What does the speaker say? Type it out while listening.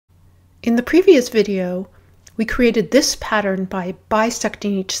In the previous video, we created this pattern by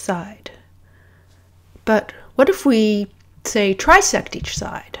bisecting each side. But what if we, say, trisect each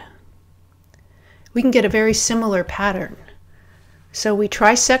side? We can get a very similar pattern. So we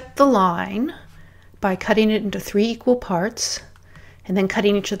trisect the line by cutting it into 3 equal parts, and then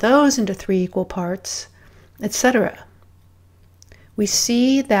cutting each of those into 3 equal parts, etc. We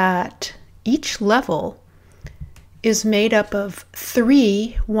see that each level is made up of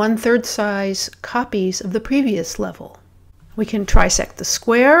 3 1/3 size copies of the previous level. We can trisect the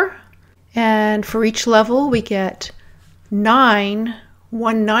square, and for each level we get 9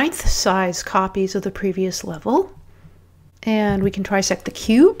 1/9 size copies of the previous level. And we can trisect the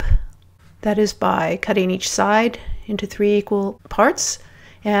cube, that is by cutting each side into 3 equal parts,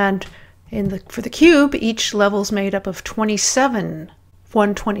 and for the cube each level is made up of 27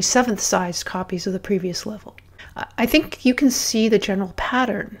 1/27th size copies of the previous level. I think you can see the general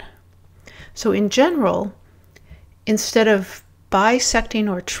pattern. So in general, instead of bisecting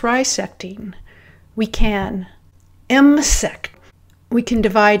or trisecting, we can m-sect. We can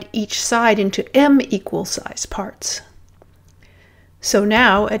divide each side into m equal size parts. So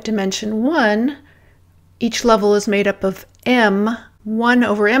now at dimension 1, each level is made up of m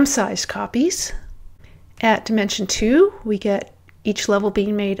 1/m size copies. At dimension 2, we get each level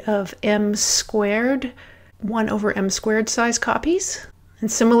being made of m squared 1/m squared size copies.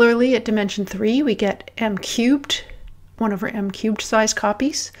 And similarly at dimension 3, we get m cubed 1/m cubed size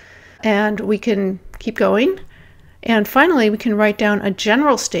copies. And we can keep going. And finally, we can write down a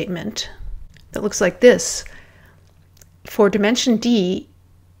general statement that looks like this. For dimension d,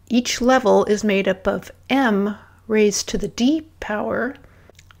 each level is made up of m raised to the d power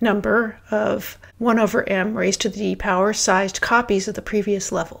number of 1/m raised to the d power sized copies of the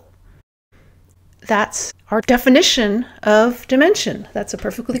previous level. That's our definition of dimension. That's a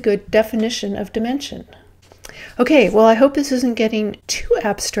perfectly good definition of dimension. Okay, well, I hope this isn't getting too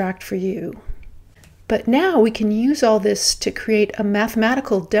abstract for you. But now we can use all this to create a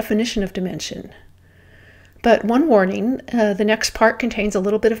mathematical definition of dimension. But one warning, the next part contains a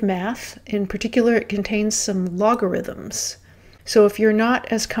little bit of math. In particular, it contains some logarithms. So if you're not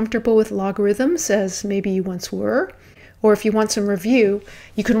as comfortable with logarithms as maybe you once were, or if you want some review,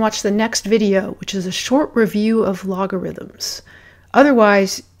 you can watch the next video, which is a short review of logarithms.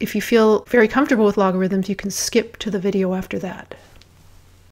 Otherwise, if you feel very comfortable with logarithms, you can skip to the video after that.